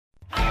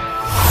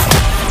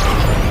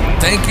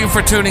Thank you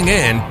for tuning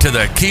in to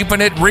the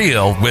Keeping It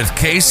Real with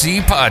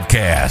KC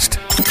podcast,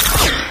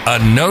 a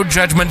no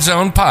judgment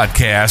zone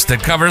podcast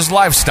that covers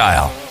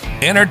lifestyle,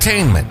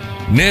 entertainment,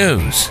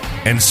 news,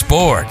 and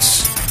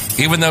sports.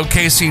 Even though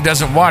KC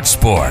doesn't watch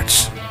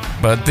sports,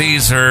 but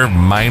these are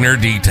minor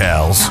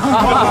details.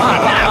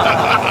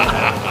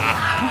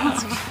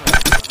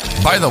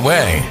 By the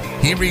way,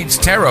 he reads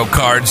tarot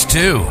cards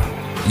too.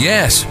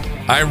 Yes,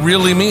 I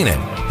really mean it.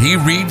 He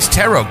reads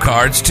tarot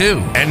cards too.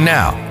 And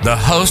now, the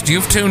host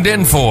you've tuned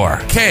in for,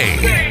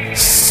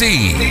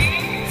 KC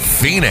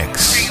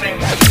Phoenix.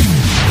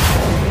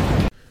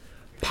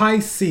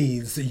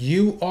 Pisces,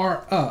 you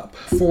are up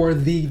for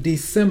the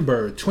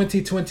December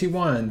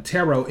 2021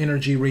 Tarot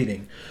Energy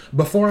Reading.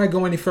 Before I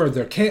go any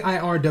further,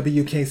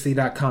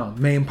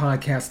 KIRWKC.com, main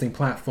podcasting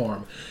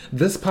platform.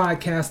 This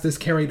podcast is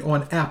carried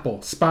on Apple,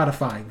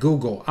 Spotify,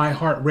 Google,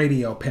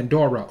 iHeartRadio,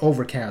 Pandora,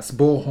 Overcast,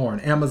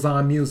 Bullhorn,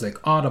 Amazon Music,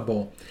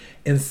 Audible,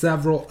 and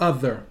several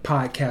other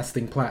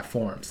podcasting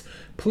platforms.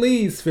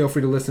 Please feel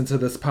free to listen to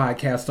this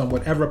podcast on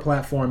whatever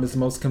platform is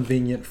most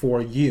convenient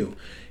for you.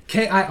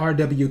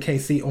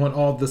 KIRWKC on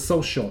all the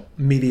social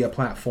media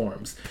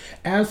platforms.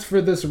 As for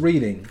this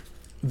reading,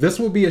 this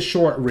will be a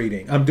short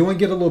reading. I'm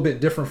doing it a little bit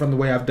different from the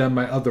way I've done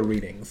my other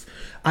readings.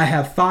 I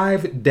have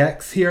 5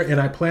 decks here, and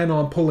I plan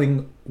on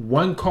pulling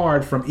 1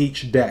 card from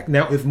each deck.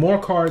 Now, if more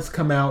cards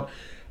come out,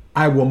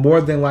 I will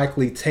more than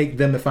likely take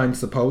them if I'm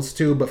supposed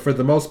to, but for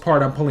the most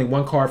part, I'm pulling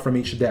 1 card from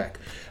each deck.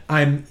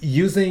 I'm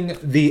using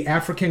the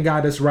African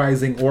Goddess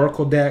Rising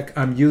Oracle deck.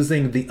 I'm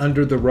using the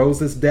Under the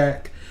Roses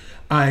deck.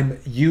 I'm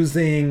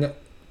using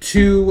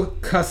 2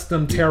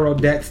 custom tarot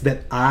decks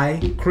that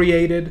I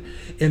created,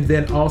 and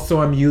then also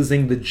I'm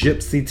using the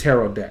Gypsy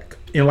Tarot deck.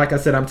 And like I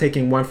said, I'm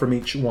taking 1 from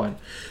each one.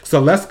 So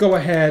let's go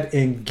ahead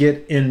and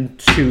get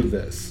into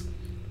this.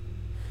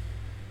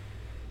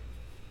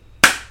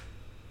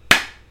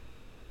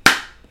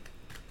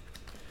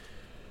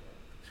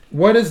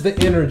 What is the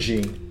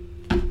energy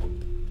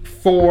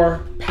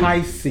for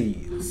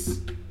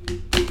Pisces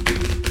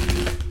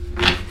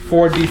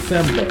for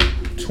December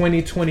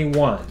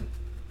 2021?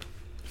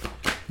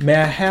 May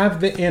I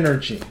have the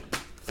energy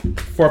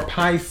for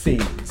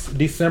Pisces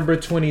December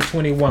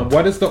 2021?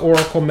 What is the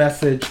oracle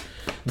message,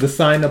 the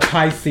sign of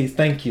Pisces?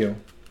 Thank you.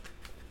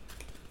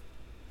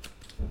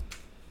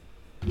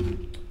 Let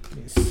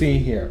me see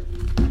here.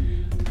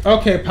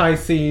 Okay,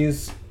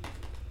 Pisces.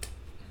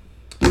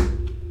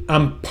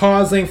 I'm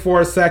pausing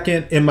for a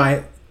second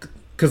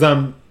because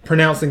I'm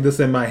pronouncing this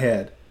in my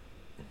head.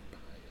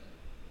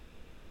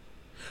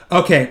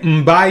 Okay,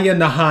 Mbaya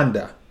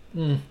Nahanda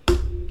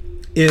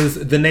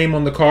is the name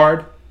on the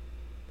card.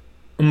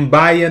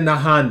 Mbaya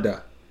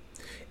Nahanda.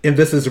 And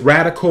this is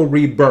Radical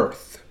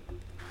Rebirth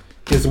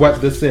is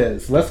what this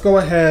is. Let's go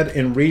ahead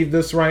and read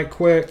this right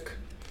quick.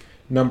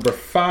 Number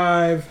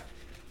 5.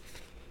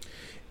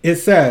 It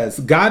says,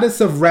 Goddess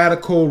of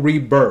Radical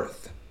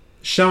Rebirth,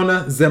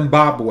 Shona,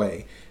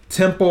 Zimbabwe.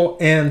 Temple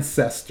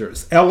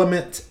ancestors,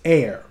 element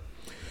air.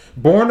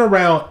 Born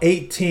around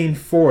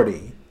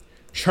 1840,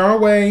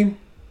 Charwe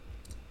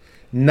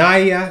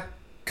Naya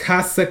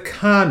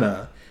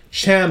Kasakana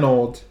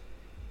channeled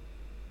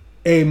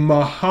a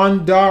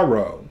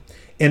Mahandaro,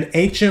 an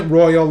ancient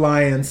royal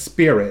lion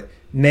spirit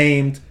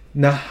named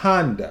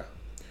Nahanda,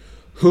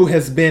 who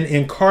has been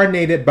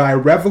incarnated by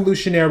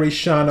revolutionary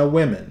Shona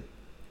women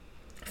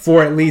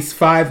for at least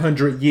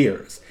 500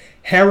 years.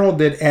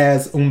 Heralded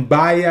as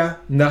Mbaya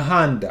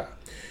Nahanda,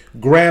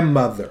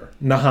 grandmother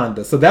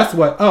Nahanda. So that's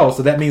what,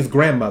 so that means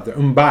grandmother,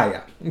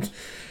 Mbaya.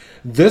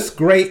 This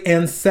great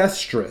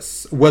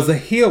ancestress was a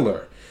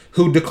healer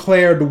who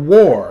declared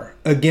war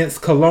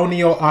against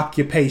colonial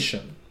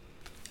occupation.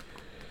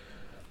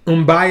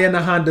 Mbaya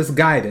Nahanda's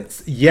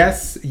guidance.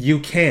 Yes, you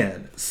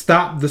can.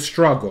 Stop the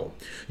struggle.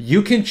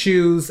 You can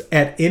choose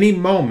at any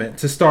moment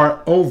to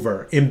start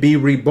over and be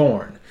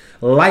reborn.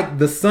 Like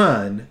the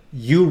sun,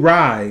 you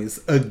rise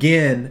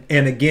again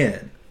and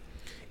again.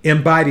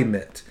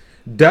 Embodiment.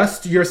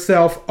 Dust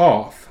yourself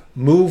off,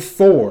 move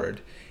forward,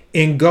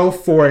 and go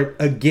for it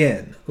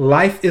again.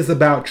 Life is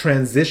about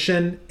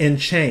transition and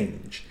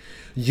change.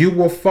 You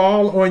will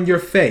fall on your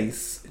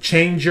face,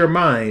 change your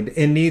mind,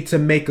 and need to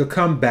make a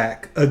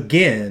comeback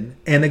again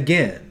and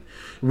again.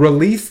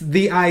 Release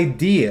the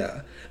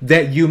idea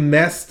that you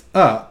messed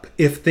up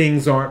if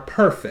things aren't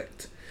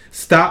perfect.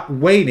 Stop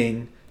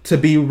waiting to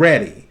be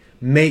ready.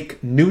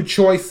 Make new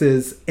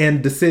choices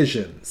and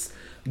decisions.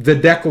 The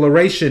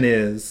declaration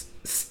is,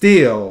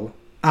 still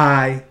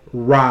I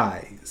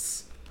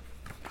rise.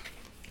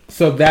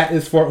 So that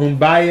is for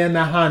Mbaya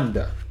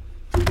Nahanda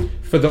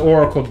for the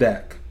Oracle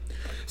deck.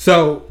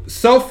 So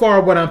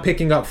far what I'm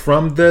picking up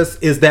from this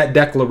is that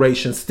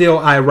declaration, still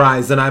I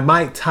rise, and I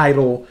might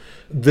title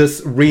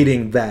this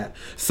reading that.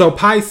 So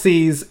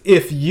Pisces,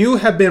 if you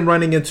have been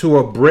running into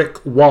a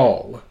brick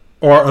wall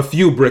or a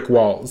few brick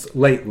walls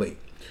lately,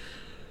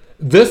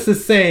 this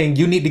is saying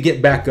you need to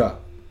get back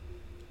up.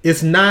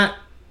 It's not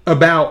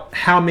about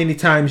how many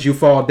times you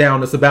fall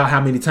down. It's about how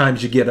many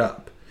times you get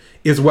up,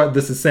 is what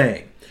this is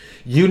saying.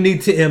 You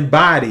need to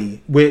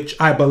embody, which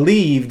I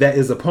believe that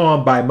is a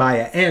poem by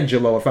Maya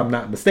Angelou, if I'm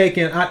not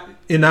mistaken.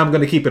 And I'm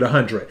going to keep it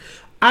 100.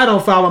 I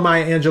don't follow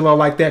Maya Angelou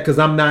like that because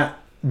I'm not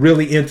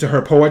really into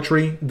her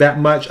poetry that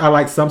much. I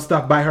like some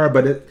stuff by her,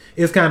 but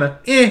it's kind of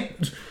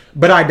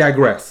But I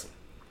digress.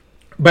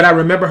 But I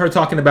remember her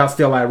talking about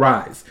Still I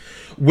Rise.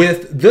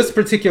 With this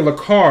particular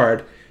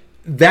card,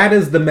 that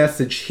is the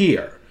message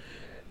here.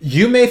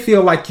 You may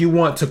feel like you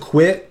want to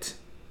quit,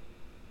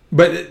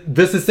 but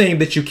this is saying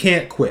that you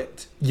can't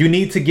quit. You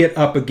need to get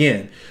up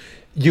again.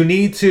 You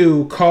need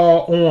to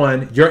call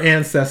on your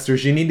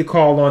ancestors. You need to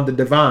call on the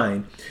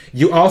divine.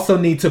 You also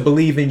need to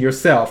believe in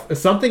yourself.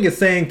 Something is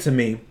saying to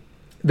me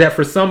that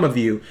for some of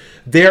you,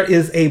 there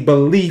is a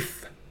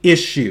belief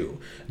issue.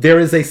 There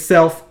is a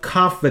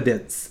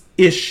self-confidence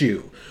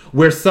issue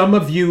where some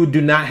of you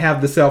do not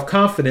have the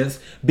self-confidence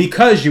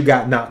because you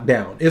got knocked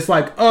down. It's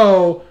like,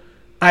 oh,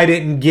 I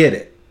didn't get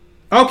it.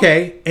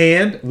 Okay,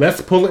 and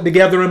let's pull it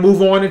together and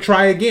move on and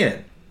try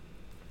again.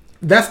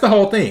 That's the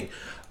whole thing.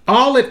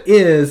 All it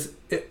is,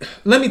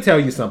 let me tell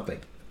you something.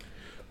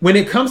 When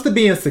it comes to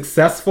being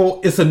successful,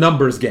 it's a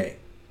numbers game.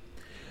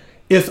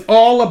 It's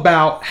all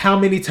about how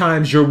many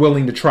times you're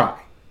willing to try.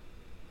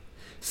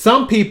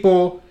 Some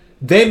people,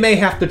 they may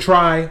have to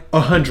try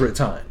 100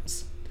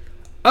 times.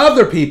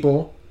 Other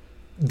people,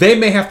 they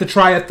may have to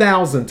try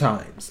 1,000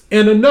 times.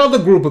 And another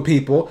group of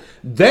people,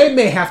 they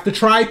may have to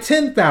try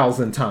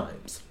 10,000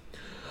 times.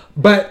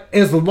 But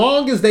as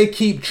long as they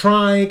keep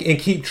trying and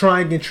keep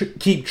trying and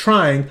keep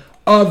trying,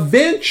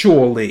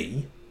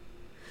 eventually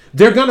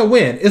they're going to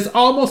win. It's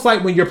almost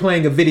like when you're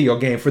playing a video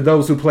game, for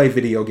those who play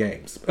video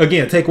games.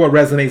 Again, take what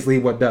resonates,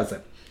 leave what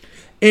doesn't.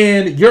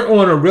 And you're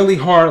on a really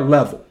hard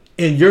level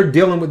and you're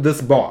dealing with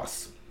this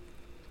boss.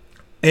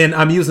 And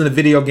I'm using a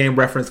video game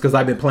reference because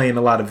I've been playing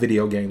a lot of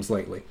video games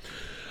lately.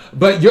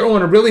 But you're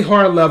on a really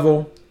hard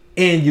level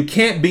and you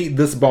can't beat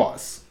this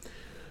boss.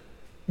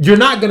 You're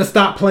not going to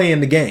stop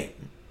playing the game.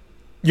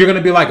 You're going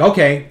to be like,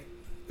 okay,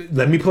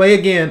 let me play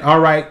again. All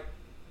right.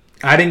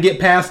 I didn't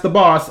get past the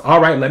boss. All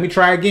right, let me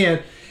try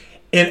again.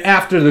 And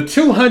after the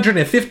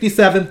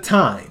 257th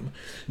time,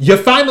 you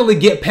finally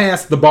get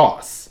past the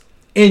boss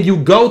and you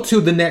go to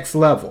the next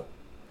level.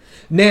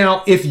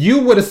 Now, if you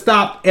would have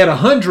stopped at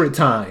 100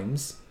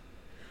 times,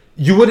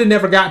 you would have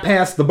never got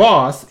past the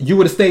boss. You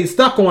would have stayed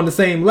stuck on the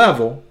same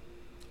level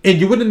and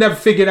you would have never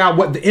figured out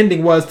what the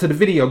ending was to the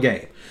video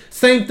game.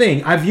 Same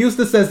thing. I've used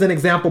this as an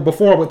example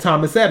before with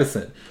Thomas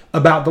Edison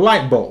about the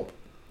light bulb.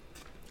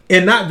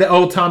 And not that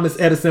old Thomas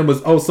Edison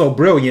was oh so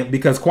brilliant,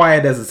 because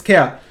quiet as it's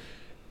kept,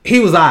 he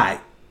was aight.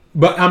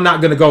 But I'm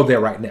not going to go there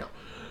right now.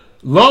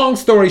 Long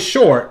story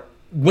short,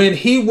 when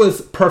he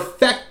was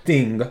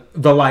perfecting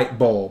the light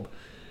bulb,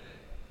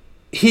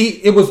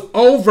 it was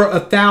over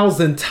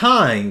 1,000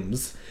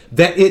 times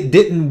that it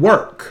didn't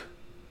work.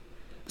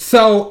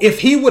 So if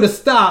he would have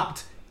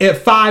stopped at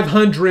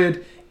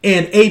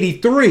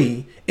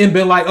 583 and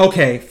been like,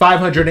 okay,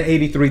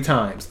 583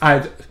 times.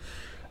 I've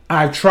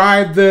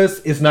tried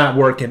this. It's not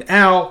working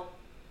out.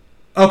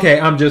 Okay,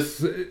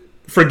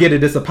 forget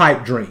it. It's a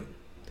pipe dream.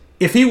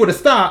 If he would have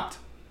stopped,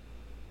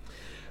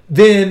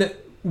 then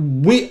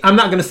I'm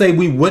not going to say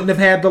we wouldn't have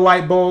had the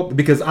light bulb,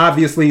 because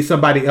obviously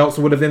somebody else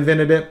would have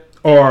invented it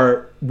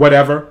or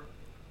whatever.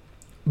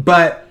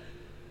 But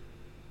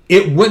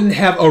it wouldn't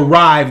have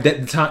arrived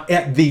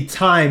at the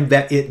time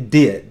that it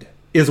did,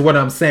 is what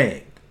I'm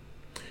saying.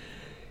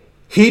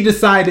 He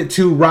decided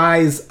to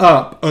rise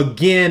up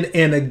again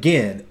and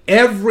again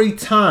every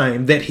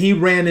time that he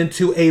ran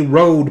into a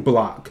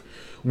roadblock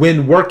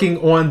when working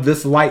on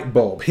this light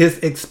bulb, his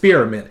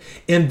experiment.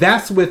 And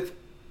that's with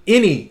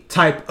any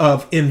type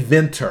of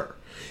inventor.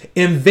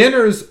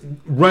 Inventors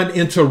run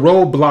into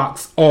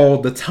roadblocks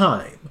all the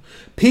time.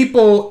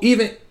 People,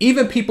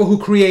 even people who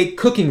create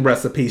cooking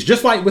recipes,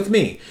 just like with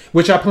me,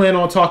 which I plan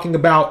on talking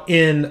about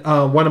in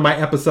one of my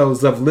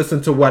episodes of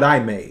Listen to What I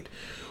Made,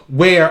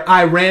 where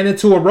I ran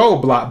into a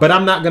roadblock. But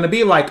I'm not going to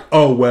be like,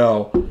 oh,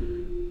 well,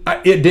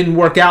 it didn't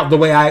work out the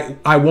way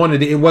I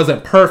wanted it. It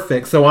wasn't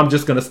perfect, so I'm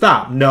just going to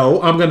stop.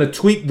 No, I'm going to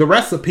tweak the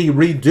recipe,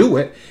 redo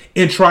it,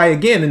 and try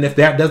again. And if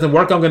that doesn't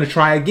work, I'm going to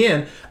try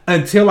again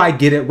until I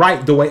get it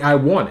right the way I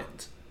want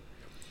it.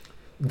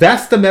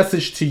 That's the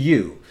message to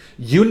you.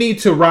 You need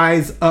to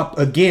rise up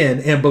again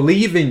and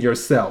believe in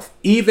yourself,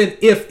 even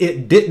if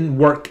it didn't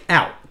work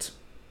out.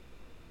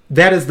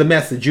 That is the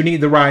message. You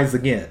need to rise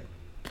again.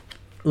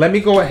 Let me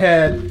go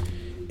ahead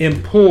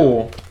and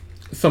pull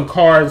some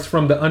cards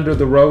from the Under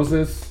the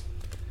Roses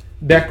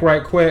deck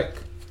right quick.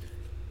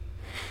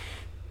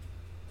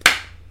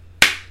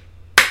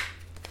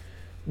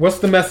 What's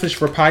the message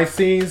for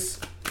Pisces?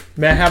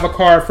 May I have a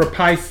card for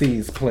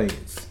Pisces,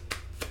 please?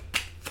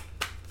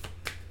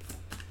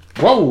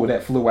 Whoa,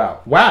 that flew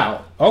out.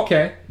 Wow.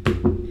 Okay.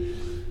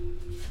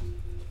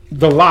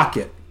 The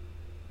Locket.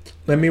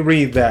 Let me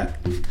read that.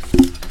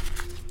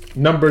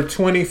 Number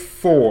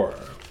 24.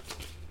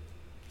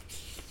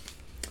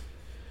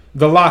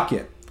 The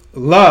Locket.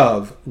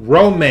 Love,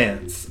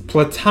 romance,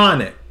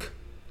 platonic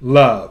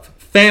love,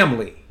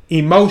 family,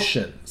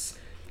 emotions,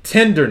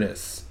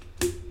 tenderness,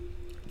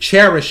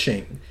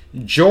 cherishing,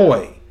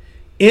 joy,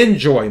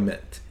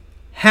 enjoyment,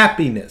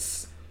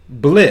 happiness,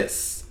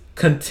 bliss,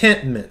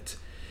 contentment,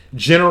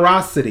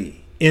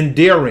 generosity,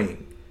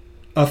 endearing,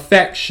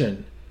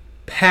 affection,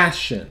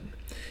 passion,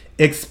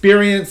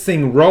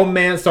 experiencing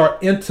romance or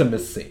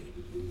intimacy.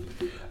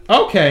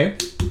 Okay,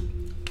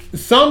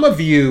 some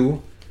of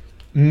you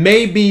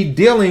may be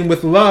dealing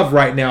with love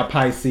right now,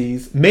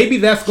 Pisces. Maybe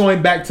that's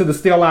going back to the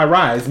Still I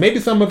Rise. Maybe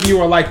some of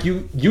you are like,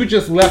 you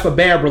just left a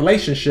bad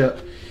relationship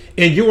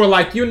and you were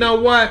like, you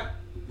know what?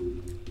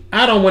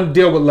 I don't want to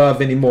deal with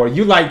love anymore.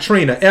 You like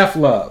Trina, F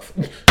love.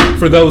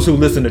 For those who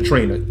listen to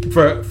Trina.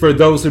 For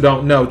those who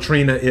don't know,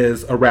 Trina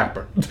is a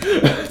rapper.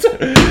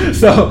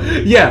 So,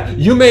 yeah,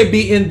 you may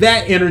be in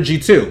that energy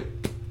too.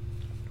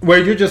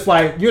 Where you're just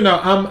like, you know,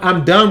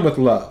 I'm done with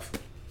love.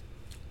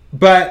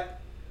 But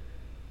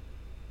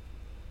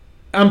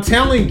I'm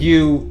telling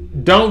you,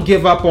 don't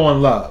give up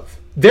on love.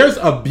 There's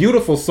a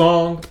beautiful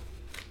song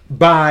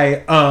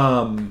by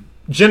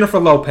Jennifer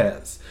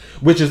Lopez,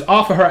 which is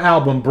off of her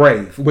album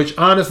Brave, which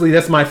honestly,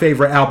 that's my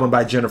favorite album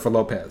by Jennifer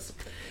Lopez.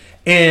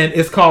 And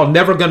it's called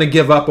Never Gonna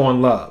Give Up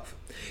on Love.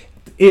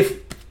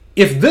 If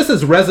this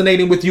is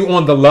resonating with you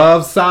on the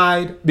love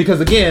side,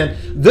 because again,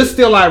 this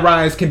Still I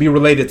Rise can be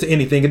related to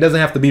anything. It doesn't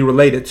have to be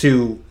related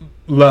to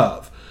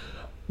love.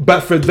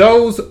 But for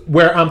those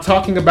where I'm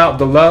talking about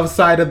the love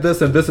side of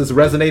this, and this is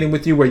resonating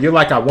with you, where you're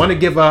like, I want to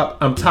give up,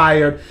 I'm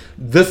tired,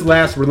 this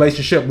last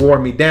relationship wore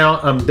me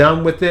down, I'm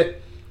done with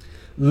it.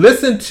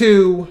 Listen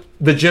to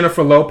the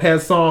Jennifer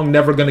Lopez song,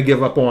 Never Gonna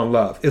Give Up on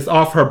Love. It's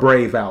off her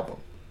Brave album.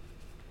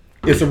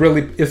 It's a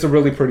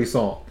really pretty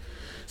song.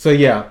 So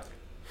yeah.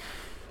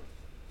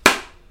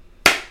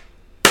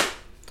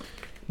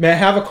 May I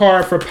have a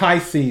card for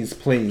Pisces,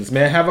 please?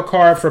 May I have a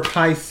card for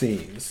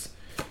Pisces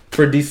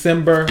for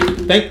December?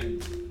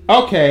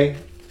 Okay.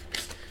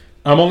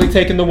 I'm only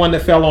taking the one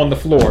that fell on the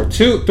floor.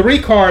 3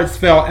 cards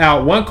fell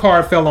out. 1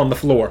 card fell on the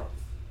floor.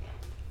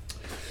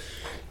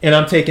 And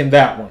I'm taking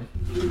that one.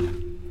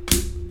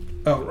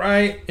 All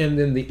right. And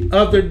then the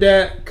other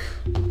deck.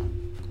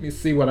 Let me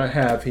see what I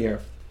have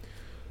here.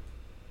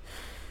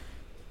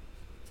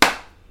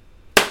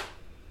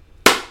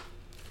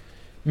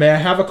 May I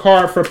have a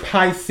card for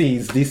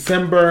Pisces,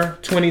 December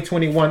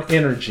 2021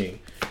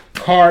 energy?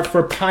 Card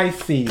for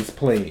Pisces,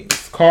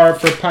 please. Card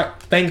for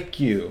Thank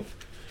you.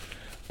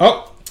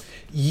 Oh,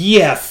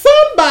 yeah,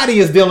 somebody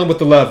is dealing with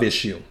the love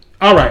issue.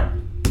 All right.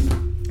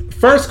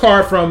 First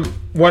card from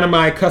one of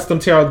my custom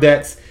tarot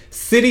decks.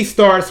 City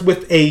starts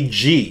with a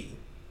G.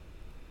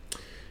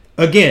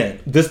 Again,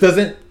 this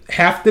doesn't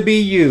have to be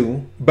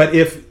you, but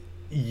if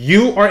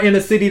you are in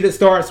a city that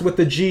starts with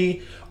a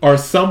G, or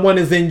someone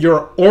is in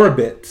your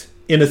orbit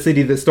in a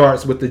city that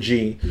starts with the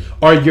G,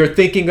 or you're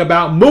thinking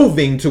about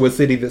moving to a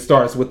city that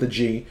starts with the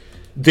G,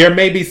 there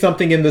may be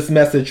something in this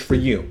message for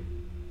you.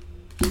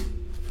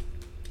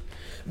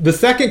 The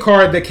second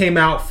card that came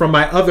out from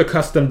my other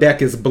custom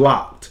deck is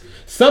blocked.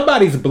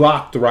 Somebody's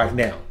blocked right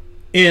now.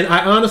 And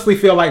I honestly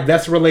feel like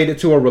that's related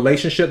to a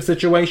relationship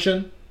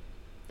situation.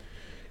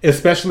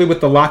 Especially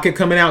with the locket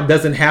coming out.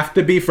 Doesn't have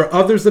to be. For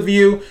others of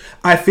you,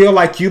 I feel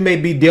like you may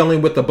be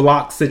dealing with a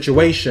blocked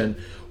situation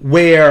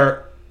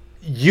where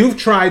you've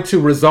tried to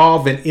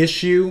resolve an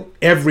issue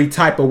every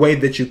type of way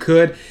that you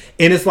could.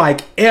 And it's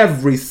like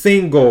every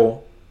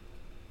single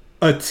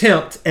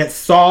attempt at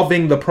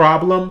solving the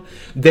problem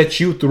that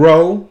you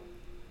throw,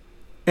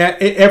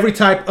 at every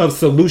type of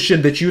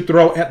solution that you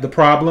throw at the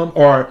problem,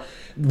 or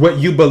what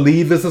you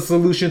believe is a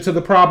solution to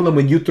the problem,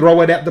 when you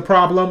throw it at the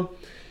problem,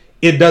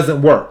 it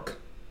doesn't work.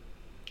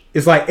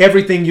 It's like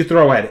everything you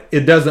throw at it, it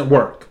doesn't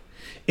work.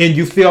 And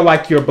you feel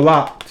like you're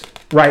blocked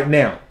right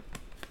now.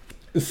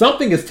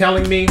 Something is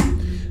telling me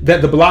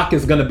that the block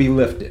is going to be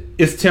lifted.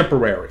 It's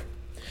temporary.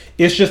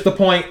 It's just the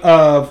point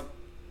of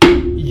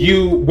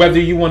you, whether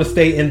you want to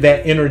stay in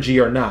that energy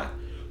or not.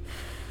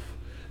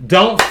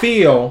 Don't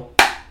feel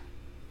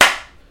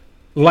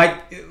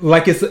like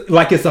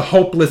it's a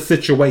hopeless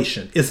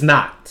situation. It's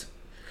not.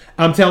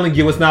 I'm telling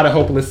you, it's not a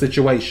hopeless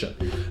situation.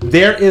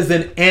 There is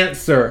an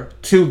answer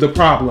to the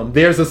problem.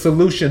 There's a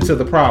solution to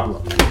the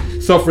problem.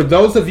 So for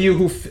those of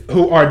you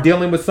who are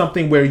dealing with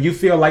something where you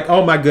feel like,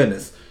 oh my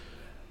goodness,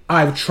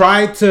 I've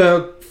tried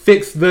to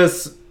fix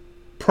this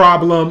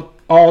problem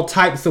all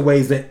types of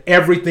ways and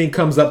everything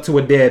comes up to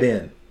a dead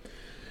end.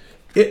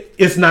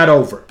 It's not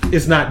over.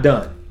 It's not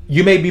done.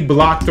 You may be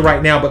blocked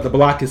right now, but the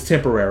block is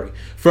temporary.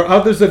 For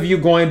others of you,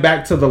 going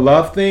back to the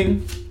love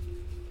thing,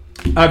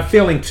 I'm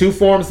feeling 2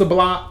 forms of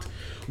blocked,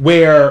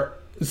 where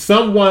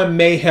someone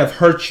may have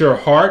hurt your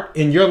heart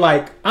and you're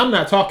like, I'm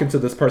not talking to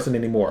this person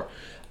anymore.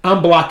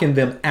 I'm blocking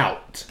them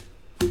out.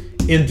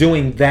 In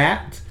doing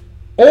that,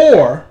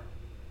 or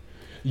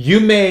you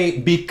may,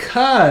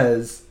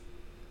 because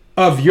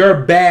of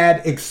your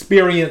bad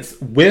experience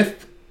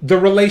with the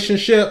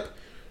relationship,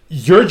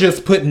 you're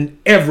just putting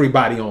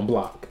everybody on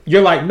block.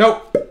 You're like,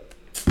 nope.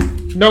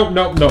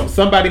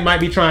 Somebody might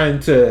be trying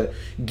to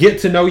get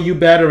to know you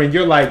better and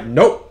you're like,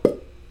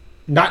 nope,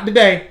 not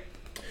today.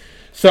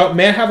 So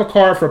may I have a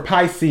card for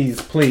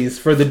Pisces, please,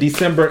 for the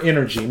December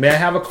energy? May I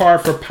have a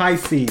card for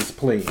Pisces,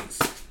 please?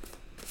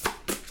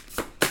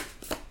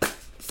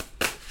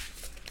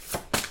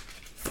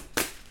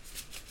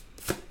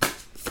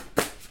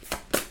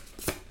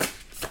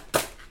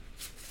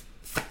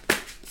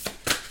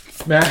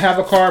 May I have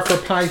a card for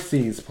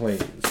Pisces,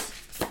 please?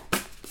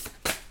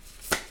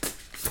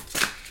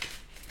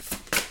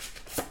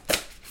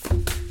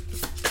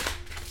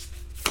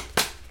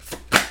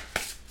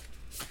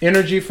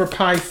 Energy for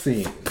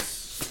Pisces.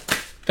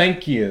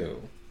 Thank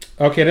you.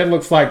 Okay, that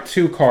looks like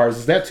 2 cards.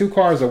 Is that 2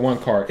 cards or 1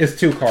 card? It's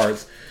 2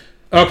 cards.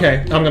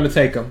 Okay, I'm going to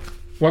take them.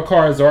 What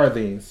cards are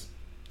these?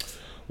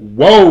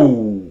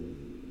 Whoa.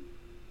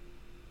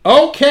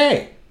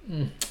 Okay.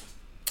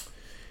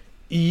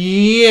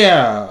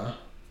 Yeah.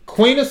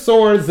 Queen of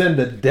Swords and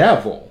the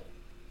Devil.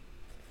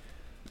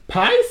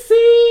 Pisces.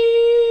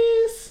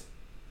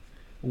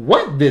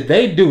 What did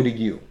they do to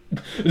you?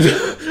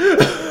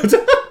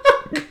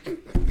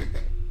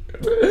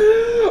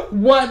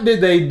 What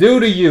did they do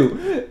to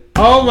you?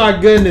 Oh my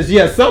goodness.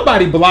 Yes,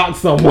 somebody blocked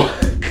someone.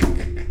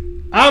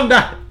 I'm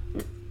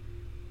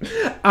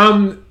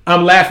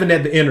laughing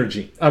at the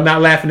energy. I'm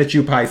not laughing at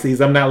you,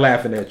 Pisces. I'm not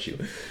laughing at you.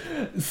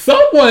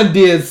 Someone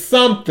did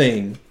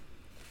something,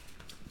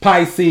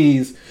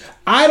 Pisces.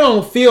 I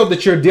don't feel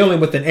that you're dealing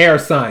with an air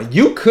sign.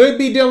 You could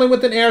be dealing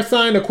with an air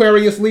sign,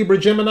 Aquarius, Libra,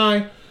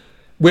 Gemini,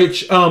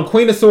 which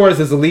Queen of Swords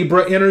is a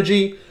Libra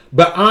energy.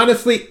 But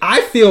honestly,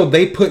 I feel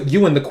they put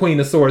you in the Queen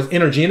of Swords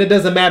energy, and it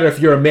doesn't matter if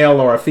you're a male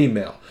or a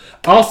female.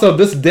 Also,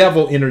 this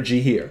Devil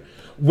energy here,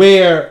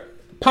 where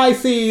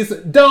Pisces,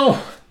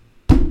 don't...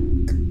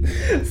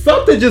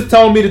 Something just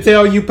told me to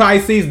tell you,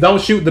 Pisces, don't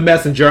shoot the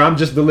messenger. I'm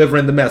just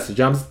delivering the message.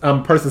 I'm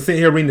a person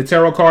sitting here reading the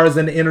tarot cards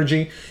and the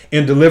energy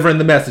and delivering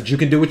the message. You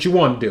can do what you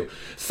want to do.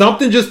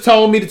 Something just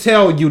told me to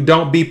tell you,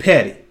 don't be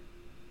petty.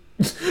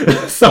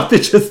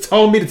 Something just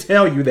told me to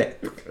tell you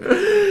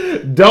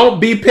that. Don't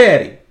be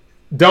petty.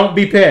 Don't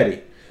be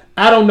petty.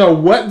 I don't know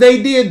what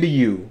they did to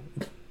you.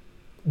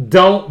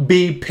 Don't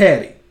be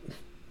petty.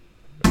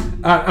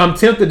 I'm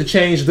tempted to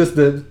change this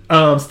to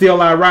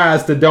Still I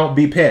Rise to Don't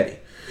Be Petty.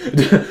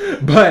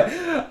 But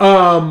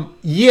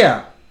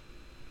yeah,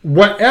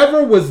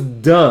 whatever was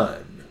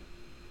done,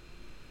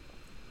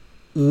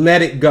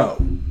 let it go.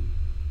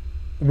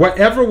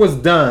 Whatever was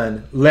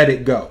done, let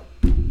it go.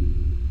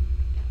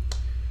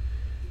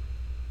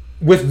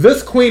 With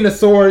this Queen of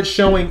Swords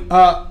showing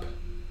up,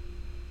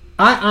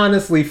 I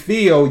honestly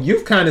feel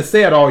you've kind of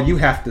said all you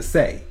have to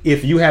say.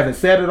 If you haven't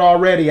said it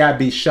already, I'd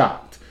be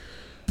shocked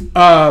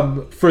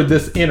for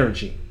this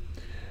energy.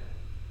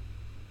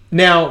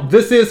 Now,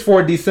 this is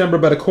for December,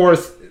 but of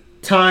course,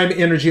 time,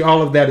 energy,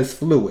 all of that is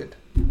fluid.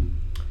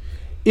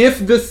 If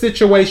this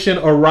situation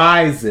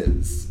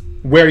arises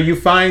where you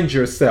find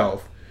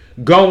yourself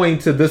going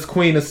to this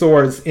Queen of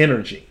Swords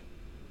energy,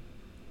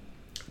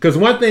 because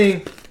one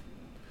thing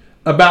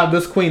about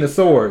this Queen of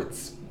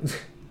Swords,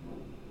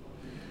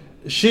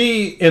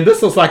 and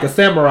this looks like a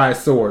samurai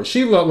sword.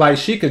 She looked like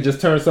she could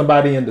just turn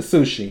somebody into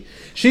sushi.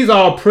 She's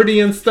all pretty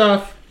and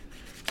stuff,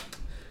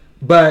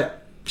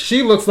 but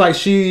she looks like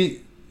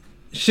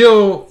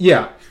she'll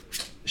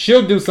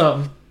do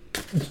something.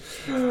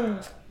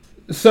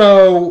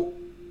 So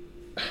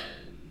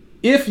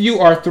if you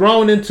are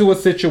thrown into a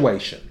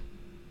situation,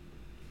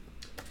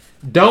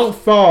 don't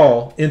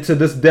fall into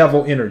this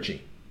devil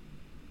energy.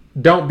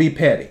 Don't be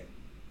petty.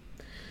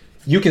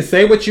 You can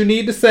say what you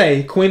need to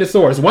say, Queen of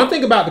Swords. One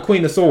thing about the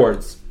Queen of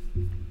Swords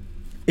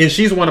is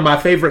she's one of my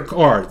favorite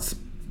cards.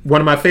 One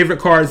of my favorite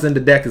cards in the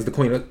deck is the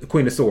Queen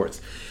of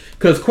Swords.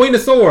 Because Queen of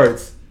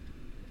Swords,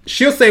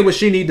 she'll say what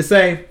she need to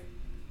say,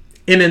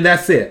 and then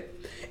that's it.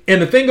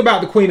 And the thing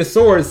about the Queen of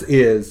Swords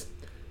is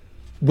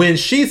when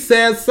she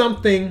says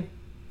something,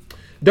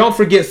 don't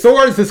forget,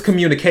 swords is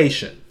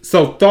communication.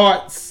 So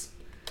thoughts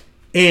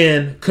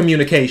and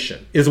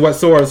communication is what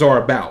swords are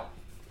about.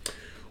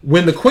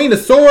 When the Queen of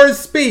Swords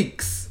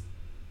speaks,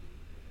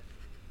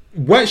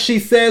 what she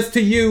says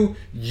to you,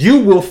 you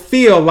will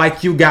feel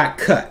like you got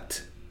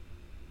cut.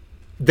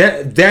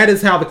 That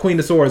is how the Queen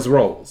of Swords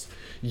rolls.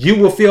 You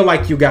will feel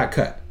like you got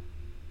cut.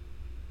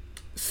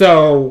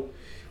 So,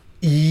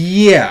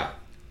 yeah,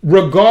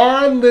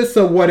 regardless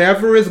of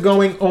whatever is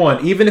going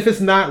on, even if it's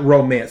not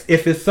romance,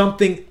 if it's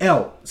something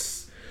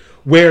else,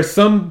 where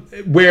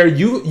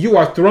you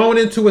are thrown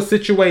into a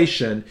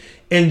situation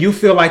and you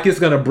feel like it's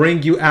going to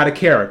bring you out of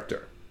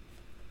character,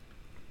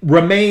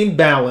 remain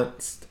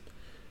balanced.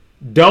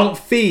 Don't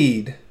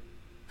feed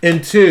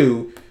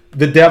into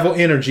the devil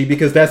energy,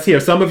 because that's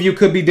here. Some of you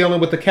could be dealing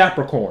with the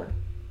Capricorn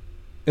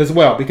as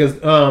well, because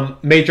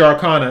major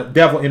arcana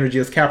devil energy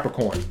is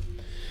Capricorn.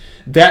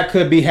 That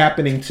could be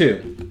happening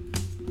too.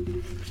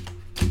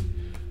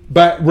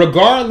 But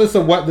regardless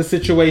of what the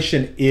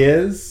situation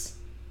is,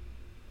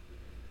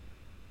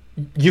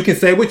 you can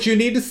say what you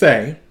need to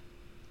say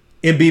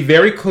and be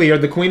very clear.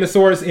 The Queen of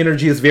Swords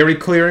energy is very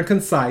clear and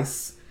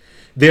concise.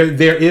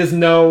 There is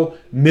no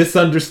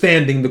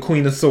misunderstanding the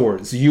Queen of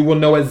Swords. You will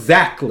know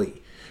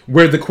exactly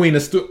where the Queen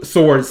of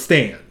Swords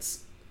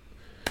stands.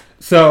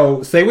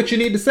 So say what you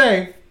need to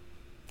say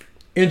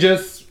and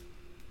just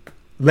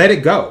let it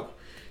go.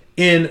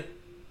 And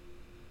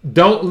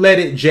don't let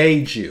it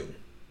jade you.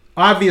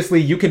 Obviously,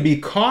 you can be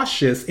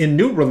cautious in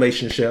new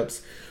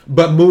relationships,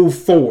 but move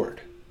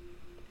forward.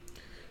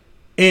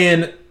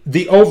 And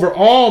the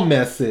overall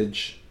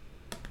message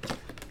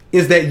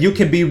is that you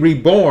can be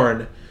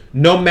reborn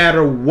no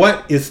matter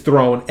what is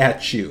thrown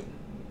at you.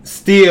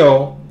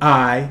 Still,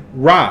 I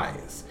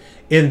rise.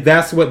 And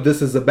that's what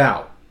this is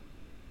about.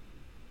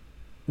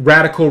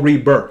 Radical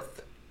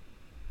rebirth.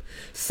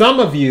 Some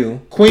of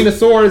you, Queen of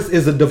Swords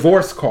is a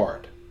divorce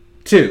card,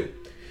 too.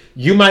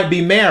 You might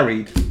be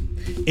married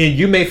and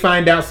you may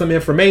find out some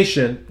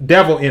information,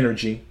 devil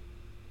energy.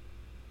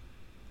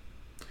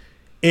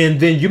 And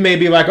then you may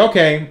be like,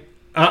 okay,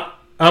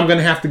 I'm going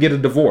to have to get a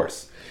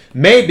divorce.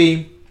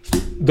 Maybe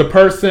the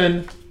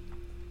person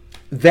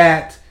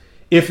that,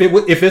 if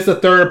it's a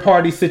third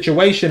party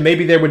situation,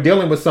 maybe they were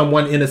dealing with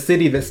someone in a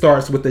city that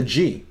starts with a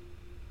G.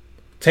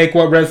 Take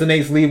what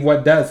resonates, leave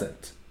what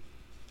doesn't.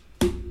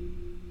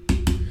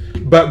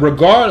 But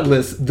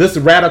regardless, this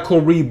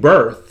radical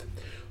rebirth,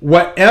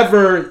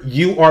 whatever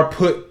you are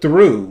put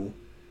through,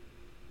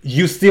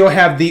 you still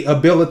have the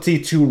ability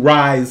to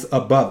rise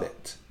above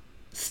it.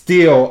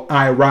 Still,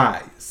 I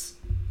rise.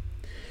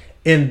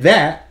 And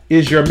that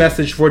is your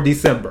message for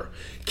December.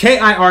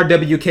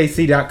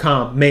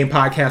 KIRWKC.com, main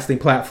podcasting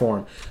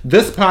platform.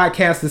 This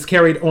podcast is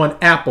carried on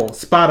Apple,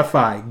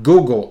 Spotify,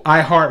 Google,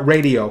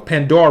 iHeartRadio,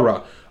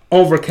 Pandora,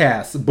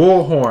 Overcast,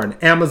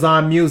 Bullhorn,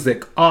 Amazon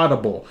Music,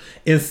 Audible,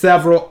 and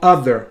several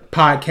other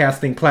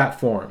podcasting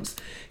platforms.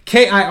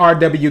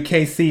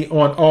 KIRWKC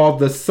on all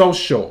the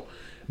social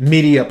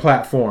media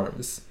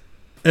platforms.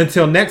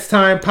 Until next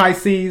time,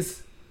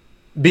 Pisces,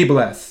 be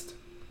blessed.